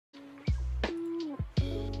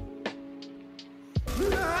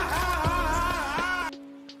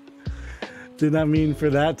Did not mean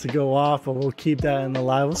for that to go off, but we'll keep that in the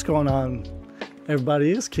live. What's going on,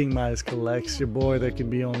 everybody? It's King Midas Collects, your boy that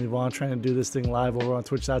can be only Vaughn, trying to do this thing live over on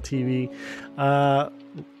twitch.tv.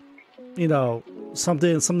 You know,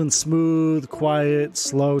 something smooth, quiet,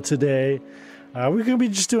 slow today. We're gonna be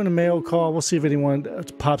just doing a mail call. We'll see if anyone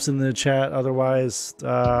pops in the chat. Otherwise,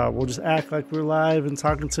 we'll just act like we're live and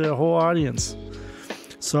talking to a whole audience.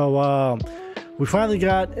 So we finally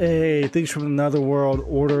got a Things from Another World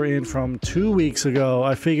order in from 2 weeks ago.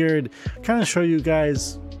 I figured kind of show you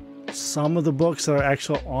guys some of the books that are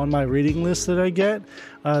actually on my reading list that I get.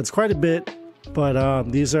 It's quite a bit, but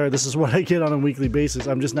this is what I get on a weekly basis.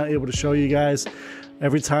 I'm just not able to show you guys.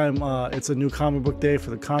 Every time it's a new comic book day for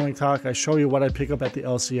the comic talk, I show you what I pick up at the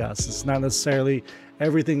LCS. It's not necessarily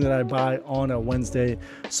everything that I buy on a Wednesday.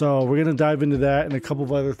 So we're going to dive into that and a couple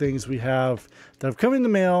of other things we have that have come in the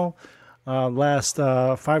mail last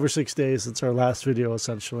 5 or 6 days since our last video,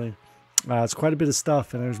 essentially. It's quite a bit of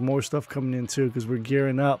stuff, and there's more stuff coming in too because we're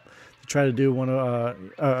gearing up to try to do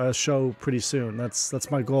a show pretty soon.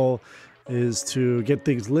 That's my goal, is to get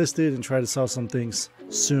things listed and try to sell some things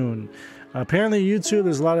soon. Apparently YouTube,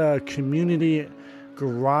 there's a lot of community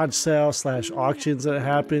garage sale / auctions that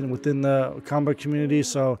happen within the comic community,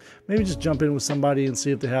 so maybe just jump in with somebody and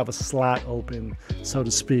see if they have a slot open, so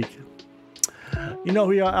to speak. You know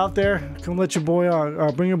who you are out there, come let your boy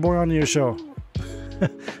on, bring your boy onto your show.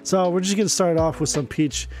 So we're just gonna start off with some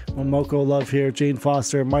Peach Momoko love here. Jane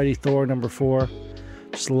Foster, Mighty Thor #4.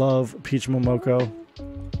 Just love Peach Momoko.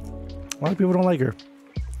 A lot of people don't like her.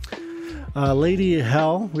 Lady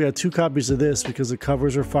Hell, we had 2 copies of this because the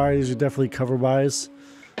covers are fire. These are definitely cover buys.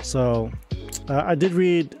 So I did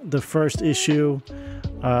read the first issue.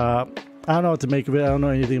 I don't know what to make of it. I don't know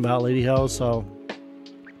anything about Lady Hell, so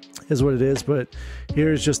is what it is. But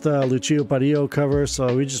here's just a Lucio Barrio cover,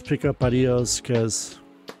 so we just pick up Barrios because,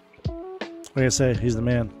 like I say, he's the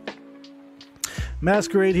man.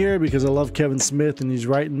 Masquerade here because I love Kevin Smith and he's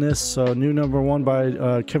writing this. So new #1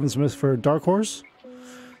 by Kevin Smith for Dark Horse.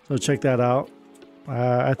 So check that out.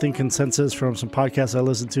 I think consensus from some podcasts I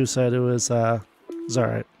listened to said it was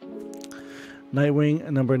alright. Nightwing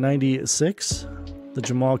 #96. The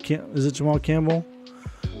is it Jamal Campbell?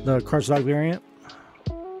 The cardstock variant?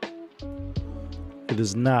 It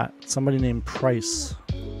is not. Somebody named Price.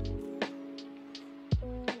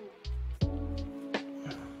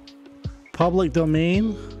 Public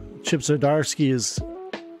Domain. Chip Zdarsky is,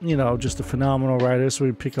 you know, just a phenomenal writer, so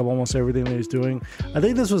we pick up almost everything that he's doing. I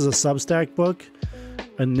think this was a Substack book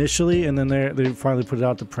initially, and then they finally put it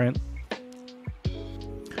out to print.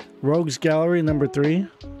 Rogues Gallery #3.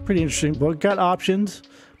 Pretty interesting book. Got optioned,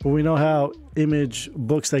 but we know how Image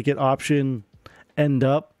books that get optioned end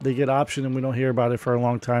up. They get optioned and we don't hear about it for a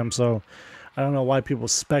long time, so I don't know why people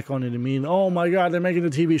spec on it and mean, oh my god, they're making a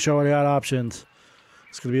TV show and they got optioned.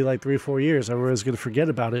 It's going to be like 3 or 4 years. Everyone's going to forget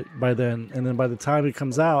about it by then. And then by the time it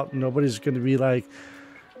comes out, nobody's going to be like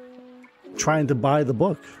trying to buy the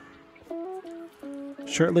book.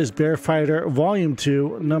 Shirtless Bear Fighter Volume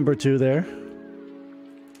 2, #2 there.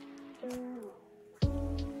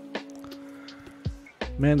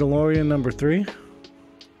 Mandalorian #3.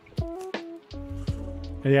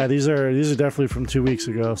 And yeah, these are definitely from 2 weeks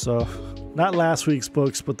ago. So not last week's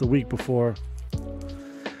books, but the week before.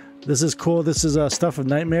 This is cool. This is Stuff of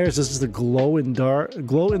Nightmares. This is the glow in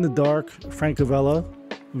the dark Francavilla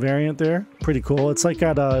variant there. Pretty cool. It's like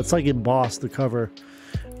it's like embossed, the cover,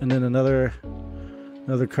 and then another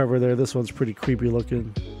cover there. This one's pretty creepy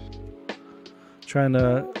looking. Trying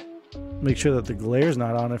to make sure that the glare's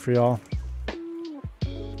not on it for y'all.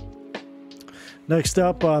 Next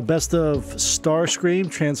up, Best of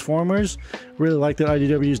Starscream Transformers. Really like that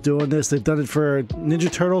IDW is doing this. They've done it for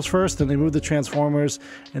Ninja Turtles first, then they moved to Transformers,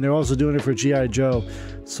 and they're also doing it for G.I. Joe.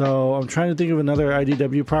 So I'm trying to think of another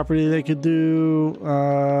IDW property they could do.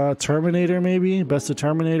 Terminator, maybe? Best of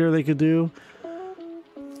Terminator they could do.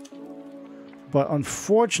 But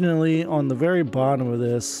unfortunately, on the very bottom of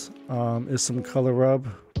this is some color rub.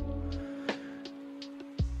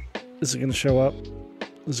 Is it going to show up?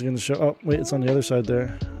 This is going to show. Oh, wait, it's on the other side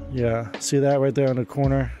there. Yeah, see that right there in the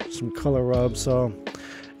corner? Some color rub. So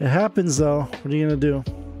it happens, though. What are you going to do?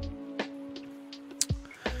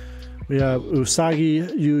 We have Usagi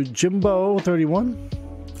Yojimbo 31.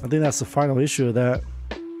 I think that's the final issue of that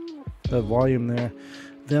volume there.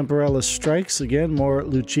 Vampirella Strikes. Again, more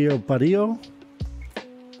Lucio Barrio.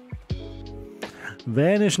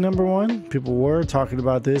 Vanish #1. People were talking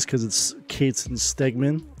about this because it's Cates and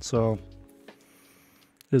Stegman. So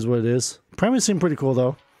is what it is. Probably seemed pretty cool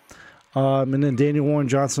though. And then Daniel Warren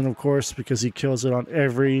Johnson, of course, because he kills it on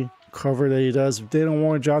every cover that he does. Daniel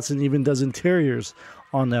Warren Johnson even does interiors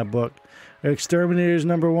on that book. Exterminators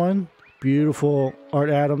 #1. Beautiful Art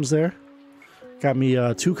Adams there. Got me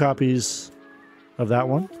 2 copies of that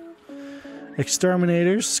one.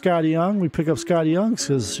 Exterminators, Scotty Young. We pick up Scotty Young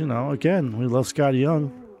because, you know, again, we love Scotty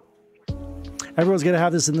Young. Everyone's going to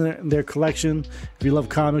have this in their collection. If you love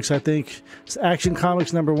comics, I think. It's Action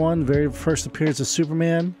Comics #1, very first appearance of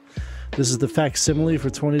Superman. This is the facsimile for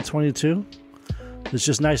 2022. It's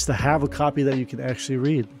just nice to have a copy that you can actually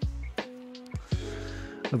read.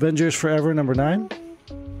 Avengers Forever #9.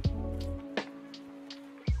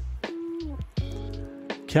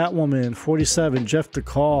 Catwoman 47, Jeff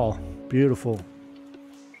DeCall. Beautiful.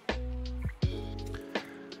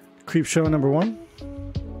 Creepshow #1.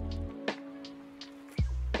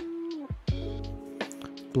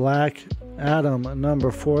 Black Adam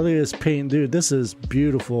 #4. Look at this paint, dude. This is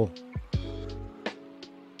beautiful.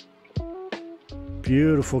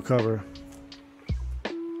 Beautiful cover.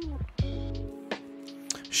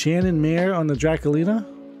 Shannon Mayer on the Draculina.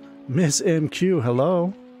 Miss MQ,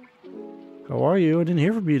 hello. How are you? I didn't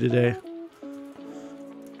hear from you today.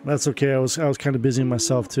 That's okay. I was kind of busy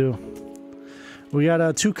myself too. We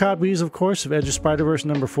got 2 copies, of course, of Edge of Spider-Verse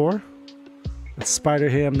 #4. That's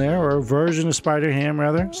Spider-Ham there, or a version of Spider-Ham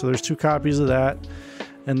rather. So there's 2 copies of that,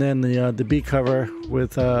 and then the B cover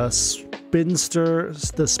with Spinstress.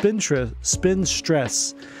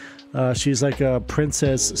 She's like a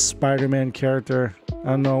Princess Spider-Man character. I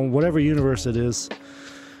don't know, whatever universe it is.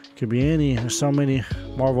 Could be any. There's so many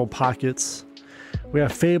Marvel pockets. We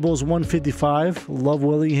have Fables 155. Love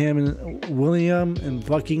William and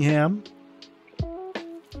Buckingham.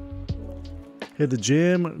 Hit the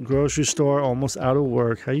gym, grocery store, almost out of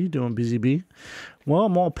work. How you doing, Busy Bee? Well,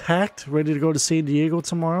 I'm all packed, ready to go to San Diego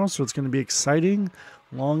tomorrow, so it's going to be exciting.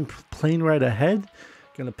 Long plane ride ahead.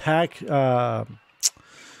 Going to pack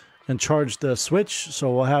and charge the Switch,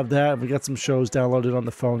 so we'll have that. We got some shows downloaded on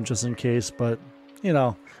the phone just in case, but, you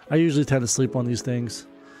know, I usually tend to sleep on these things.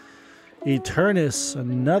 Eternus,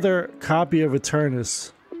 another copy of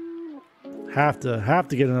Eternus. Have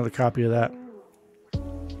to get another copy of that.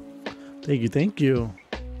 Thank you.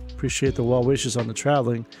 Appreciate the well wishes on the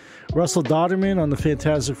traveling. Russell Dodderman on the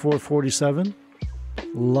Fantastic Four 47.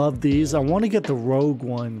 Love these. I want to get the Rogue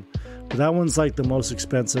one, but that one's like the most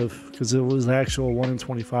expensive because it was an actual 1 in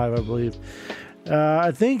 25, I believe.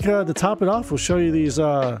 I think to top it off, we'll show you these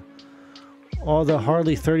all the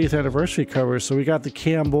Harley 30th anniversary covers. So we got the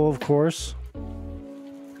Campbell, of course.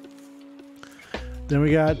 Then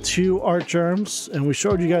we got 2 Art Germs, and we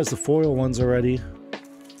showed you guys the foil ones already.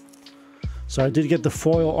 So I did get the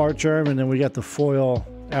foil Art Germ, and then we got the foil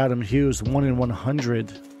Adam Hughes 1 in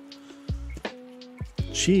 100.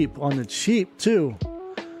 Cheap, on the cheap too.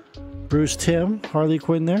 Bruce Timm, Harley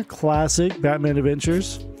Quinn there. Classic Batman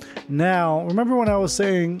Adventures. Now, remember when I was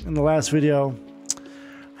saying in the last video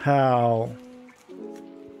how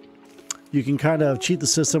you can kind of cheat the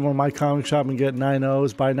system on My Comic Shop and get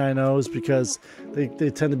 9.0s, buy 9.0s because they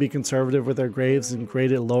tend to be conservative with their grades and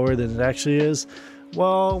grade it lower than it actually is.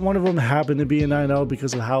 Well, one of them happened to be a 9.0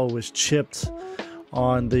 because of how it was chipped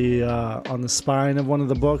on the spine of one of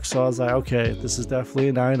the books. So I was like, okay, this is definitely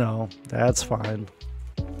a 9.0. That's fine.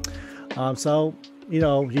 So, you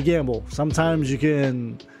know, you gamble. Sometimes you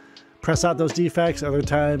can press out those defects. Other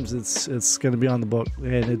times it's going to be on the book,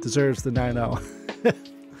 and it deserves the 9.0.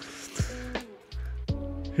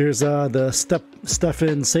 Here's the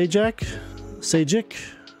Stefan Sajic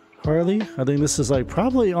Harley. I think this is like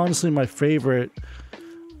probably honestly my favorite.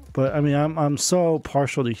 But I mean, I'm so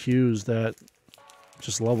partial to Hughes that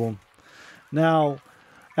just love them. Now,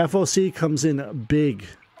 FOC comes in big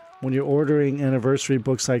when you're ordering anniversary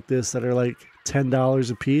books like this that are like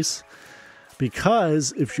 $10 a piece.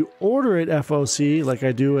 Because if you order it FOC, like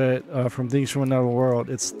I do at From Things From Another World,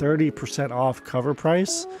 it's 30% off cover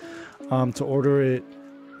price to order it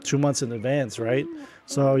 2 months in advance, right?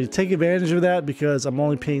 So you take advantage of that because I'm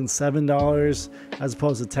only paying $7 as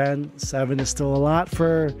opposed to $10. $7 is still a lot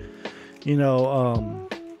for, you know,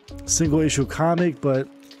 single issue comic, but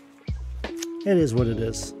it is what it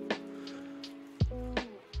is.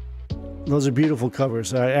 Those are beautiful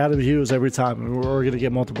covers. Adam Hughes every time. We're going to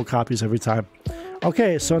get multiple copies every time.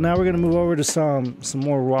 Okay, so now we're going to move over to some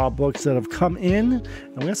more raw books that have come in.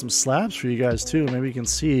 And we got some slabs for you guys too. Maybe you can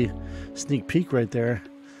see sneak peek right there.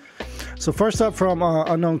 So first up from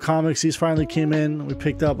Unknown Comics, these finally came in. We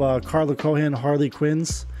picked up Carla Cohen, Harley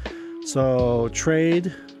Quinns. So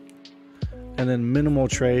trade and then minimal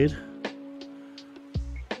trade.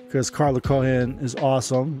 Because Carla Cohen is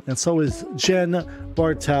awesome. And so is Jen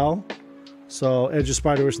Bartel. So Edge of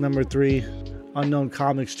Spider-Verse #3, Unknown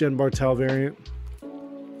Comics, Jen Bartel variant.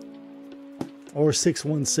 Or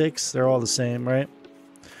 616, they're all the same, right?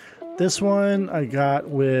 This one I got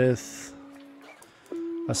with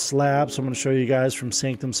a slab, so I'm going to show you guys from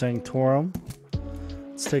Sanctum Sanctorum.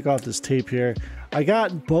 Let's take off this tape here. I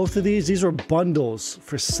got both of these. These were bundles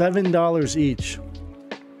for $7 each.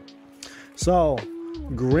 So,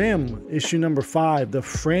 Grimm, issue number 5, the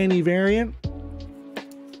Franny variant.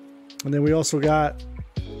 And then we also got,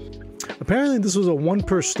 apparently this was a 1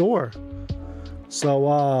 per store.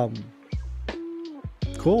 So,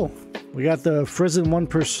 cool. We got the Frizen 1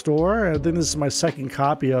 per store. I think this is my second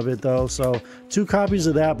copy of it though. So 2 copies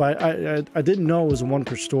of that, but I didn't know it was a 1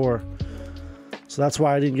 per store. So that's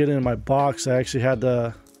why I didn't get it in my box. I actually had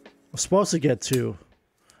I was supposed to get 2.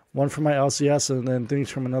 1 for my LCS and then things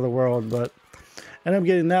from another world, but I ended up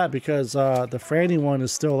getting that because the Franny one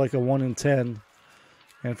is still like a 1 in 10.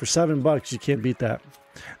 And for $7, you can't beat that.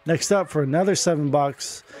 Next up, for another $7,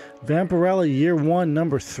 Vampirella Year 1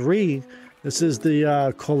 number 3. This is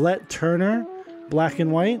the Colette Turner black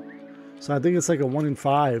and white. So I think it's like a 1 in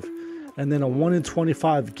 5. And then a 1 in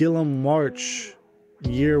 25 Gillum March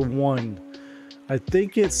Year 1. I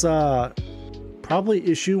think it's probably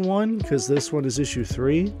issue 1 because this one is issue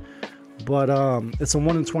 3. But it's a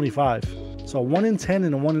 1 in 25. So a 1 in 10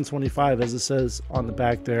 and a 1 in 25 as it says on the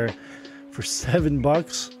back there. For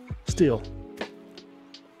 $7, steal.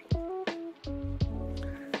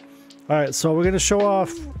 Alright, so we're going to show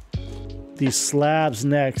off these slabs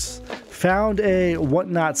next. Found a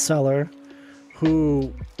whatnot seller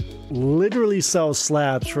who literally sells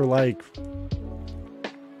slabs for like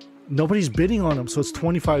nobody's bidding on them, so it's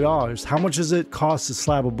 $25. How much does it cost to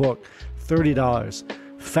slab a book? $30.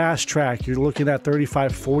 Fast track, you're looking at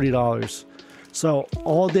 $35, $40. So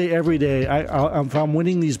all day, every day, if I'm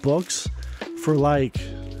winning these books for like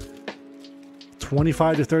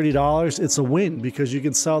 $25 to $30, it's a win because you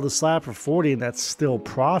can sell the slab for $40 and that's still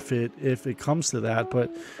profit if it comes to that.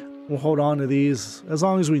 But we'll hold on to these as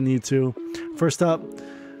long as we need to. First up,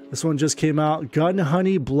 this one just came out. Gun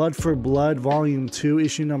Honey Blood for Blood Volume 2,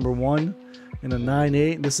 issue number 1 in a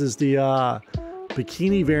 9/8. This is the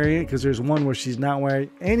bikini variant because there's one where she's not wearing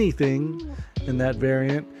anything in that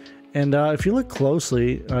variant. And if you look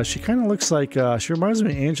closely, she kind of looks like, she reminds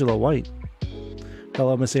me of Angela White.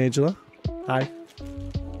 Hello, Miss Angela. Hi.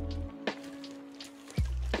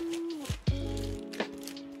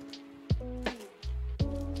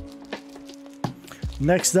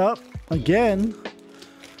 Next up, again,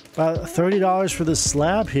 about $30 for this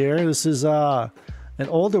slab here. This is an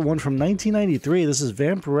older one from 1993. This is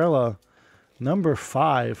Vampirella number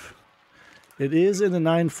 5. It is in the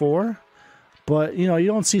 9/4, but you know, you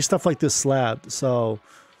don't see stuff like this slab, so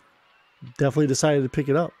definitely decided to pick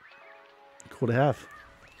it up. Cool to have.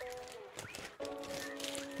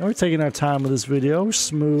 And we're taking our time with this video. We're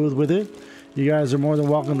smooth with it. You guys are more than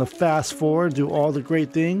welcome to fast forward, do all the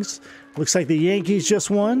great things. Looks like the Yankees just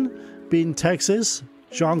won, beating Texas.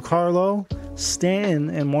 Giancarlo Stanton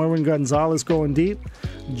and Marwin Gonzalez going deep.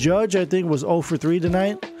 Judge, I think, was 0 for 3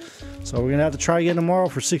 tonight. So we're going to have to try again tomorrow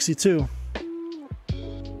for 62.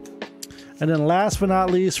 And then last but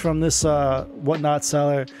not least from this whatnot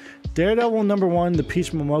seller, Daredevil number 1, the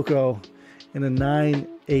Peach Momoko in a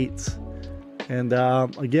 9/8. And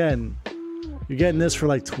again, you're getting this for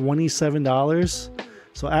like $27.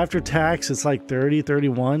 So after tax, it's like $30,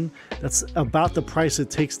 $31. That's about the price it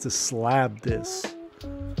takes to slab this.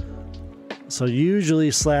 So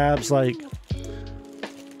usually slabs like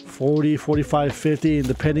 $40, $45, $50, and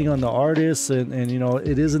depending on the artist, and you know,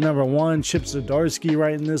 it is a number 1. Chip Zdarsky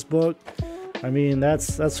writing this book. I mean,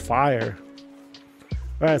 that's fire.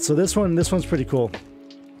 All right, so this one's pretty cool.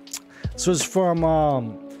 This was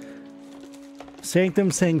from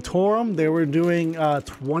Sanctum Sanctorum. They were doing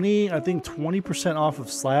 20% off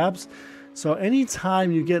of slabs. So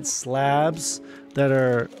anytime you get slabs that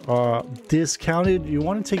are discounted, you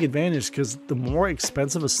want to take advantage because the more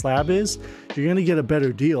expensive a slab is, you're going to get a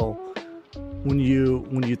better deal when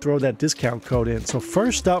you throw that discount code in. So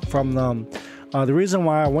first up from them, the reason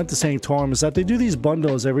why I went to Sanctorum is that they do these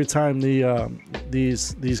bundles every time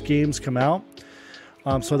these games come out.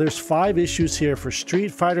 So there's 5 issues here for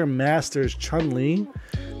Street Fighter Masters Chun-Li.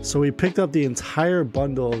 So we picked up the entire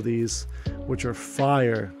bundle of these, which are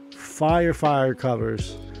fire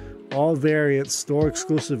covers. All variants, store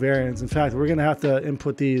exclusive variants. In fact, we're gonna have to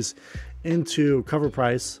input these into cover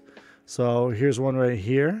price. So here's one right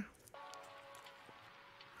here.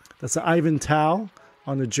 That's an Ivan Tao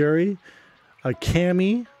on the jury. A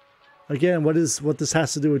Cammy. Again, what this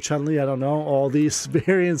has to do with Chun-Li, I don't know. All these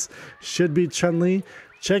variants should be Chun-Li.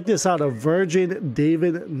 Check this out, a Virgin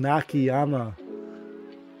David Nakayama.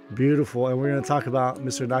 Beautiful, and we're going to talk about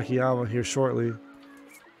Mr. Nakayama here shortly.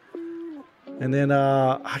 And then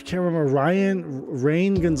I can't remember,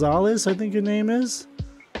 Rain Gonzalez, I think your name is.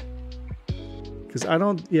 Because I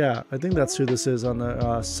think that's who this is on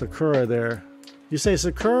the Sakura there. You say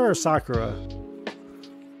Sakura or Sakura?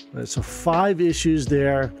 So 5 issues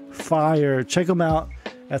there. Fire. Check them out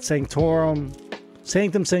at Sanctum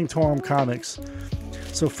Sanctorum Comics.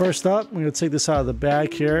 So first up, I'm going to take this out of the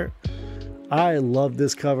bag here. I love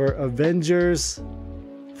this cover. Avengers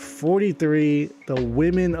 43, the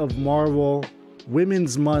Women of Marvel,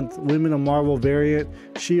 Women's Month, Women of Marvel variant.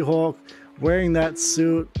 She-Hulk wearing that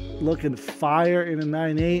suit, looking fire in a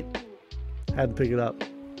 9/8. Had to pick it up.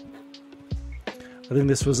 I think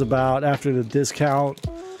this was about, after the discount,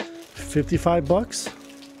 $55.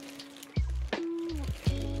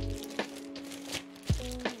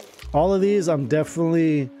 All of these, I'm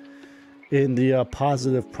definitely in the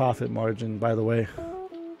positive profit margin, by the way.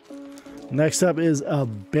 Next up is a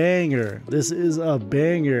banger. This is a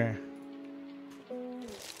banger.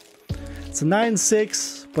 It's a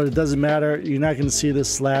 9/6, but it doesn't matter. You're not going to see this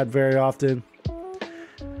slab very often.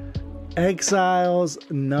 Exiles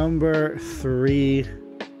number 3,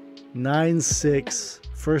 9/6.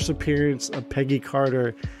 First appearance of Peggy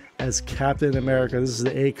Carter as Captain America. This is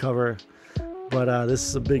the A cover, but this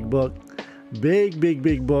is a big book.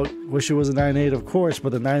 Big book. Wish it was a 9/8, of course,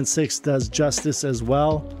 but the 9/6 does justice as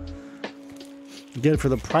well. Again, for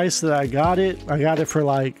the price that I got it for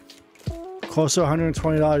like close to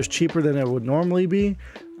 $120 cheaper than it would normally be.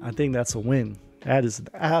 I think that's a win. That is an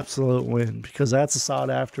absolute win, because that's a sought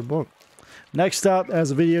after book. Next up,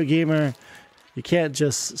 as a video gamer, you can't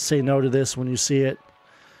just say no to this when you see it.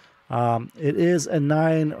 It is a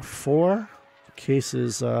 9/4. Case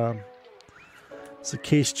is it's a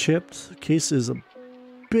case chipped. Case is a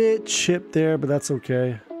bit chipped there, but that's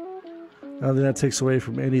okay. I don't think that takes away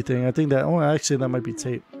from anything. I think that, actually that might be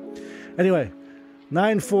tape. Anyway,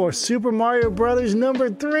 9/4, Super Mario Brothers number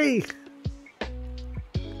 3.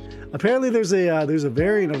 Apparently there's a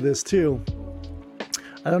variant of this too.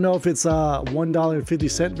 I don't know if it's a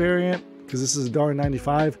 $1.50 variant, because this is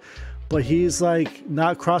 $1.95, but he's like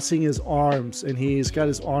not crossing his arms, and he's got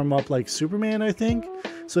his arm up like Superman, I think.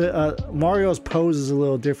 So Mario's pose is a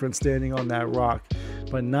little different standing on that rock.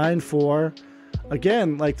 But 9/4,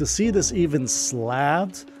 again, like to see this even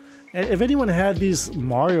slabbed. And if anyone had these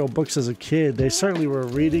Mario books as a kid, they certainly were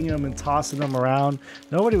reading them and tossing them around.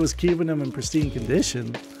 Nobody was keeping them in pristine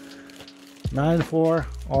condition. 9/4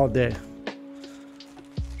 all day.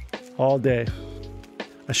 All day.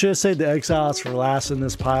 I should have saved the Exiles for last in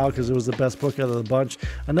this pile, because it was the best book out of the bunch.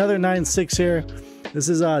 Another 9/6 here. This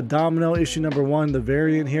is Domino issue number 1, the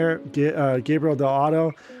variant here, Gabriel Del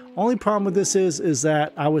Otto. Only problem with this is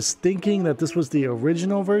that I was thinking that this was the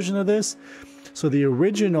original version of this. So the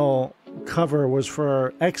original cover was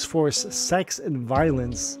for X-Force Sex and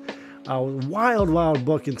Violence. A wild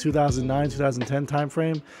book in 2009, 2010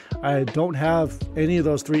 timeframe. I don't have any of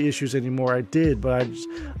those 3 issues anymore. I did, but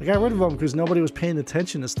I got rid of them because nobody was paying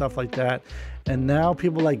attention to stuff like that. And now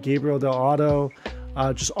people like Gabriel Del Otto,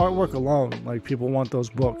 just artwork alone, like people want those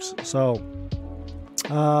books. So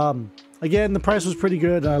again, the price was pretty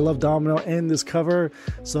good, and I love Domino and this cover,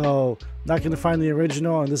 so not going to find the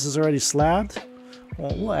original, and this is already slabbed.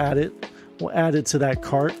 Well, we'll add it to that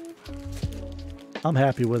cart. I'm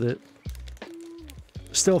happy with it.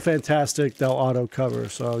 Still fantastic Del Otto cover,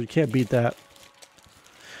 so you can't beat that.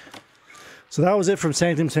 So that was it from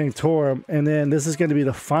Sanctum Sanctorum, and then this is going to be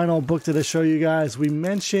the final book that I show you guys. We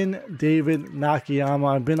mentioned David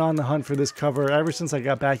Nakayama. I've been on the hunt for this cover ever since I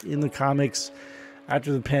got back in the comics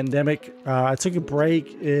after the pandemic. I took a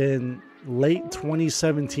break in late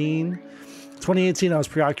 2017. 2018, I was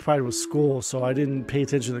preoccupied with school, so I didn't pay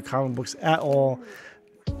attention to comic books at all.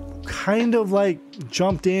 Kind of like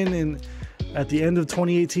jumped in at the end of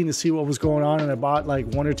 2018 to see what was going on, and I bought like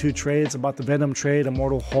 1 or 2 trades. I bought the Venom trade,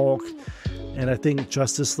 Immortal Hulk, and I think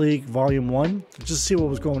Justice League Volume 1, just to see what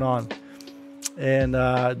was going on. And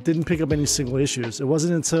didn't pick up any single issues. It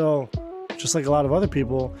wasn't until, just like a lot of other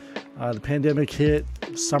people, the pandemic hit,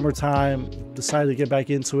 summertime, decided to get back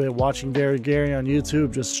into it, watching Gary on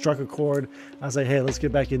YouTube, just struck a chord. I was like, hey, let's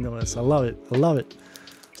get back into this. I love it. I love it.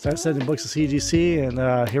 Started sending books to CGC,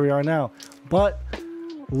 and here we are now. But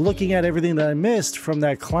looking at everything that I missed from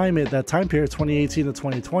that climate, that time period, 2018 to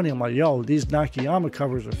 2020, I'm like, yo, these Nakayama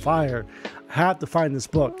covers are fire. I have to find this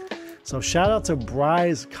book. So shout out to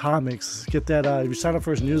Bry's Comics. Get that, if you sign up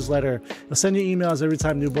for his newsletter, he'll send you emails every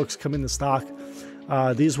time new books come into stock.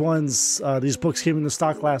 These books came into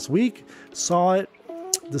stock last week. Saw it,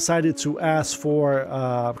 decided to ask for,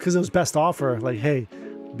 because it was best offer, like, hey,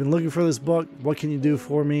 been looking for this book. What can you do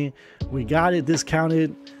for me? We got it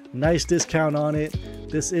discounted. Nice discount on it.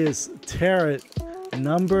 This is Tarot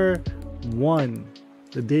 #1,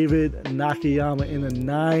 the David Nakayama in a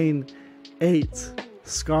 9/8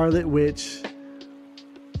 Scarlet Witch.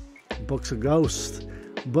 Books of Ghost.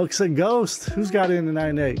 Books of Ghost. Who's got it in the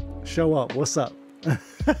 9/8? Show up. What's up?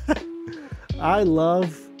 I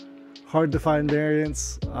love hard to find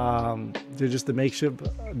variants. They're just the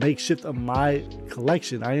makeshift of my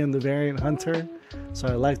collection. I am the variant hunter, so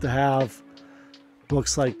I like to have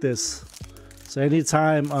books like this. So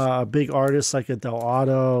anytime a big artist like a Del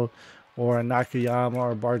Auto or a Nakayama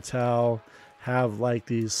or Bartel have like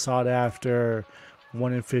these sought after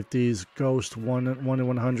 1 in 50s, Ghost 1 in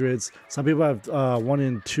 100s. Some people have 1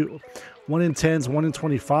 in 10s, 1 in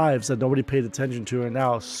 25s that nobody paid attention to, and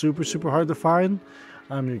now super hard to find.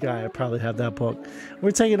 I'm your guy. I probably have that book.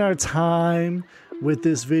 We're taking our time with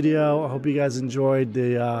this video. I hope you guys enjoyed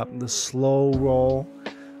the slow roll.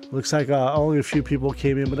 Looks like only a few people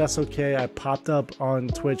came in, but that's okay. I popped up on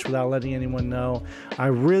Twitch without letting anyone know. I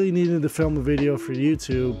really needed to film a video for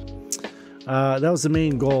YouTube. That was the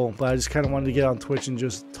main goal, but I just kind of wanted to get on Twitch and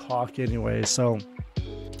just talk anyway. So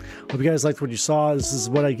hope you guys liked what you saw. This is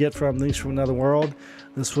what I get from Links from Another World.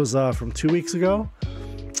 This was from 2 weeks ago.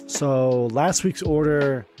 So last week's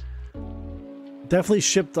order definitely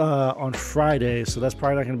shipped on Friday, so that's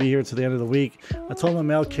probably not going to be here to the end of the week. I told my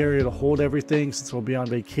mail carrier to hold everything since we'll be on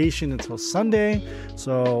vacation until Sunday.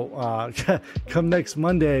 So come next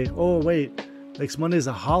Monday. Oh wait, next Monday is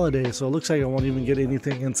a holiday, so it looks like I won't even get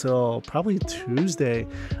anything until probably Tuesday,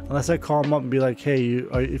 unless I call them up and be like, hey,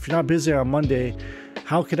 if you're not busy on Monday,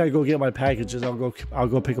 how can I go get my packages? I'll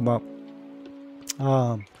go pick them up.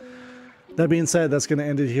 That being said, that's going to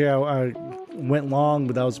end it here. I went long,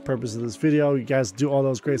 but that was the purpose of this video. You guys do all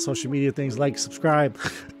those great social media things, like, subscribe,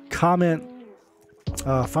 comment,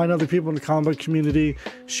 find other people in the comic book community,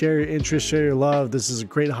 share your interest, share your love. This is a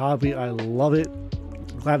great hobby. I love it.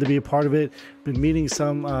 Glad to be a part of it. Been meeting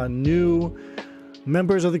some new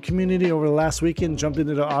members of the community over the last weekend. Jumped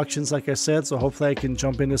into the auctions, like I said, so hopefully I can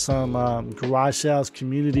jump into some garage sales,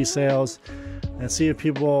 community sales, and see if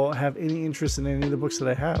people have any interest in any of the books that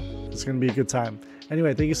I have. It's going to be a good time.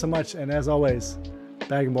 Anyway, thank you so much, and as always,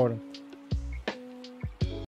 bag and boredom.